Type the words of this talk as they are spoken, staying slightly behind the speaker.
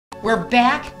We're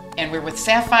back, and we're with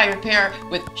Sapphire Pear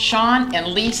with Sean and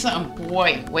Lisa, and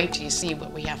boy, wait till you see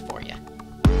what we have for you.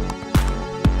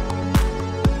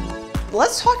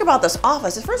 Let's talk about this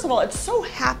office. First of all, it's so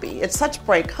happy. It's such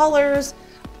bright colors.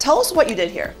 Tell us what you did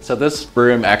here. So this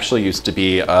room actually used to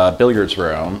be a billiards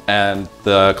room, and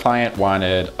the client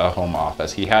wanted a home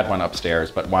office. He had one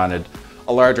upstairs, but wanted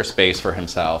a larger space for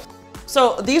himself.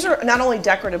 So these are not only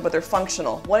decorative, but they're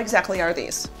functional. What exactly are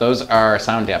these? Those are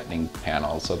sound dampening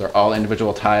panels. So they're all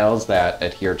individual tiles that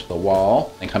adhere to the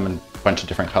wall. They come in a bunch of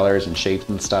different colors and shapes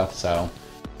and stuff. So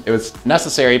it was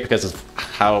necessary because of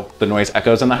how the noise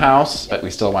echoes in the house, but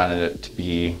we still wanted it to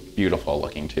be beautiful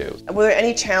looking too. Were there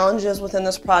any challenges within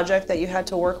this project that you had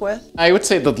to work with? I would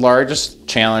say the largest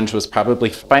challenge was probably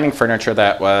finding furniture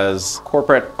that was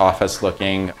corporate office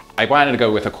looking. I wanted to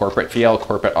go with a corporate feel,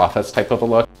 corporate office type of a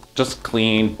look. Just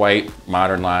clean, white,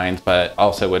 modern lines, but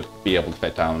also would be able to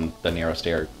fit down the narrow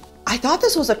stairs. I thought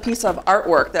this was a piece of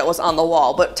artwork that was on the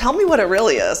wall, but tell me what it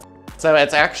really is. So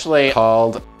it's actually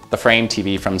called the Frame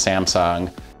TV from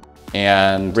Samsung.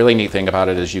 And really neat thing about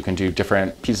it is you can do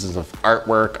different pieces of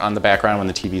artwork on the background when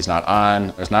the TV's not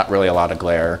on. There's not really a lot of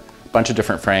glare. A bunch of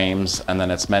different frames, and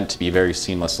then it's meant to be very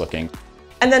seamless looking.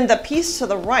 And then the piece to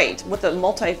the right with the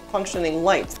multi-functioning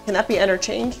lights, can that be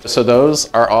interchanged? So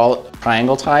those are all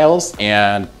triangle tiles,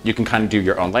 and you can kind of do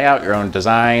your own layout, your own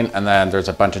design, and then there's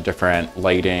a bunch of different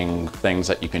lighting things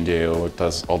that you can do. It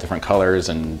does all different colors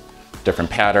and different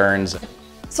patterns.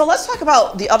 So let's talk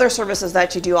about the other services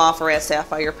that you do offer at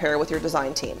Sapphire Pear with your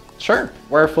design team. Sure.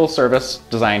 We're a full service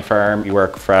design firm. We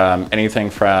work from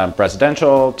anything from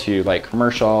residential to like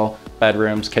commercial,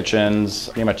 bedrooms, kitchens,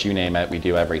 pretty much you name it, we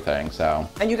do everything, so.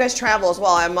 And you guys travel as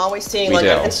well. I'm always seeing like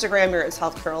on Instagram, you're in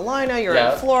South Carolina, you're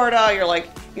in Florida, you're like,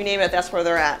 you name it, that's where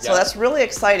they're at. So that's really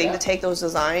exciting to take those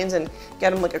designs and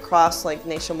get them like across like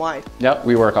nationwide. Yep,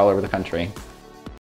 we work all over the country.